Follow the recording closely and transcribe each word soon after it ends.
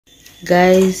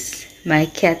Guys, my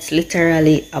cats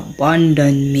literally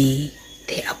abandoned me.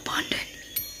 They abandoned me.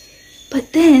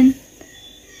 But then,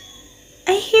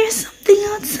 I hear something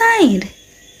outside.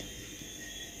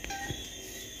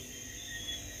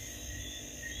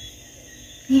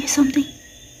 You hear something?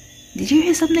 Did you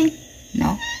hear something?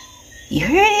 No? You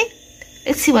heard it?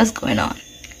 Let's see what's going on.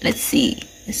 Let's see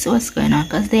what's going on,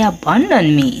 because they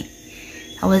abandoned me.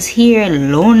 I was here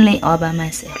lonely all by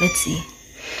myself. Let's see.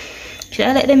 Should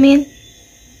I let them in?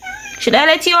 Should I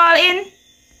let you all in?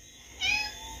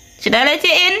 Should I let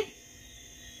you in?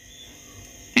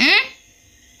 Hmm?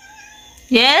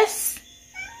 Yes?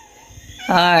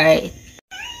 Alright.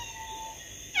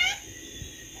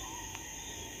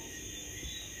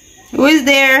 Who is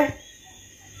there?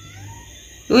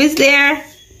 Who is there?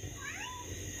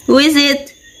 Who is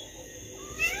it?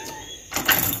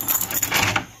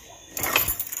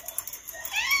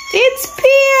 It's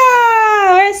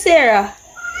Pia! Where's Sarah?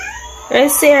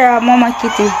 Where's Sarah, Mama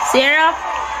Kitty? Sarah?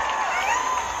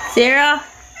 Sarah?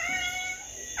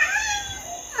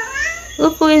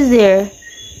 Look who is there.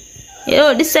 You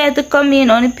don't decide to come in.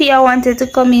 Only Pia wanted to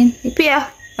come in.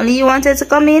 Pia, only you wanted to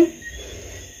come in?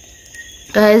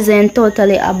 Guys, then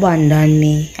totally abandoned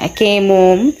me. I came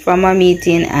home from a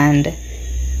meeting and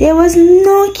there was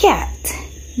no cat.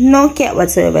 No cat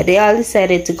whatsoever. They all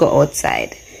decided to go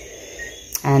outside.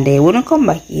 And they wouldn't come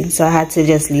back in, so I had to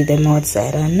just leave them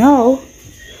outside. And now,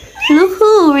 look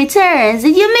who returns.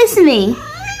 Did you miss me?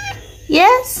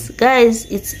 Yes? Guys,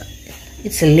 it's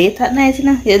late at night, you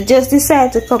know. You just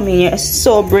decided to come in. You're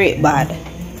so break bad.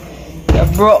 You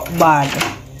broke bad.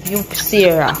 You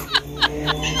Sarah.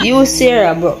 You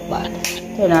Sarah broke bad.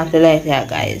 Turn off the light here,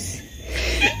 guys.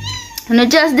 And you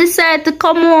just decided to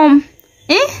come home.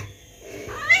 Eh?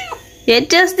 You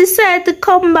just decided to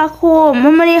come back home.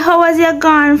 How many hours you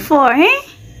gone for, eh?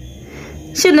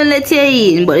 Shouldn't let you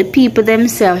in, but the people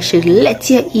themselves should let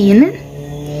you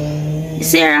in.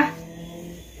 Sarah,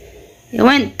 you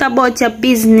went about your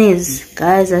business.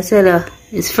 Guys, I tell you,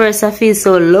 it's first I feel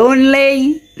so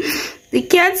lonely. The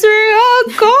cats were all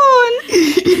gone.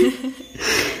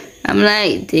 I'm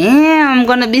like, damn, I'm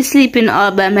gonna be sleeping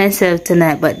all by myself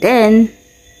tonight. But then,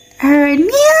 I heard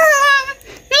meow,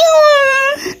 meow.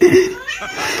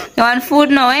 You want food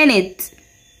now, ain't it?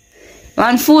 You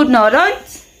want food now,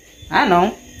 don't? I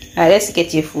know. Alright, let's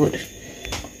get you food.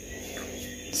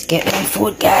 Let's get my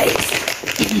food, guys.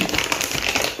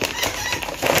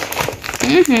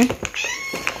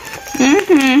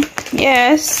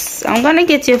 Yes, I'm gonna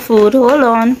get your food. Hold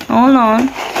on.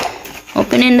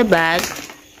 Opening the bag.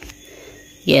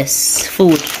 Yes,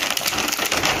 food.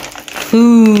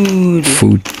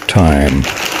 Food time.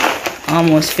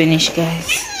 Almost finished,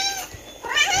 guys.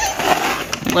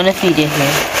 I'm gonna feed you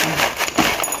here.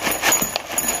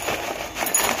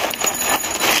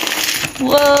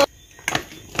 Whoa!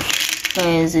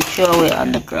 Guys, it's throw it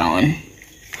on the ground.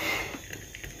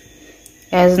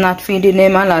 Guys, not feeding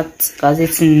them a lot because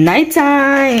it's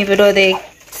nighttime. Even though they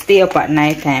stay up at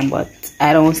nighttime, but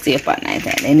I don't stay up at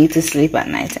nighttime. They need to sleep at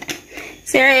nighttime.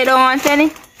 Sarah, you don't want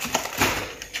any?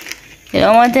 You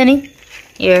don't want any?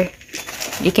 Here,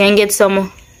 you can get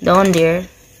some down there.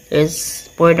 There's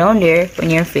more down there when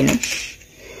you're finished.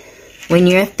 When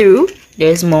you're through,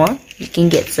 there's more. You can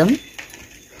get some.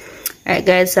 Alright,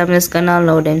 guys, so I'm just gonna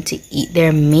allow them to eat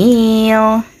their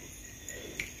meal.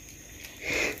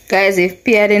 Guys, if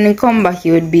Pia didn't come back,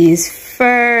 it would be his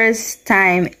first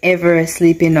time ever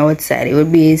sleeping outside. It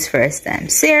would be his first time.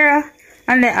 Sarah,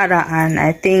 on the other hand,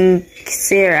 I think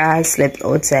Sarah has slept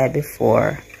outside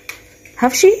before.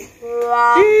 Have she?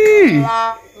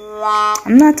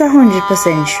 I'm not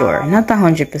 100% sure. Not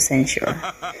 100% sure.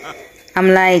 I'm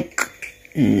like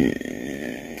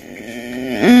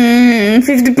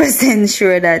 50%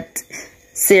 sure that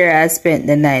Sarah has spent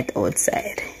the night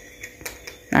outside.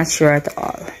 Not sure at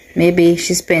all. Maybe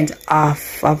she spent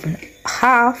half of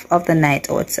the night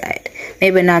outside.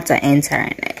 Maybe not the entire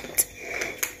night.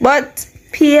 But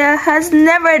Pia has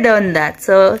never done that.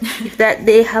 So if that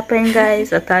day happened,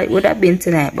 guys, I thought it would have been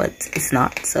tonight, but it's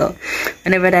not. So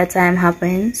whenever that time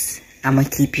happens, I'm gonna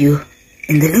keep you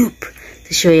in the loop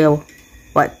to show you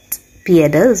what Pia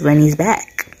does when he's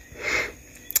back.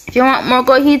 If you want more,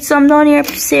 go eat some down here,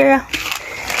 Sarah.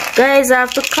 Guys, I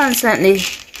have to constantly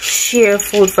share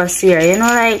food for Sarah. You know,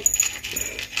 like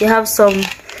you have some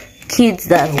kids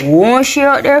that won't share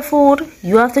out their food.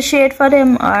 You have to share it for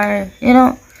them, or you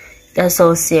know, that's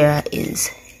how Sarah is.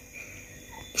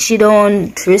 She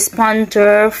don't respond to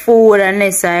her food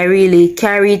unless I really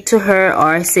carry it to her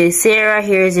or say, Sarah,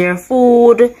 here's your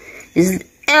food.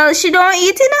 Else she don't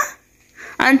eat it,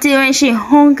 until when she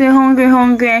hungry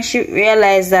and she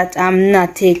realized that I'm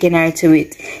not taking her to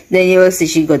it. Then you will see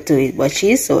she got to it, but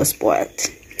she's so spoiled.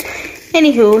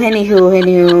 Anywho,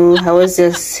 I was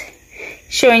just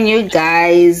showing you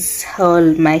guys how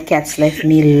my cats left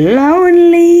me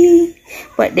lonely,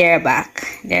 but they're back.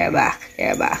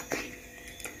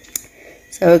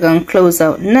 So we're gonna close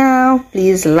out now.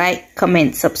 Please like,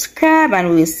 comment, subscribe, and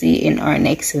we'll see you in our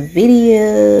next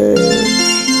video.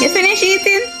 You finish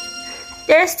eating?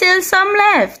 There's still some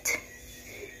left.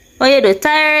 What you do?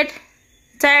 Tired?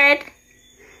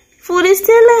 Food is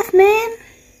still left, man.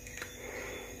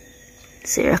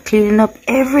 Sarah cleaning up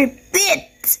every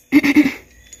bit.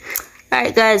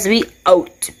 Alright guys, we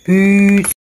out.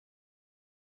 Peace.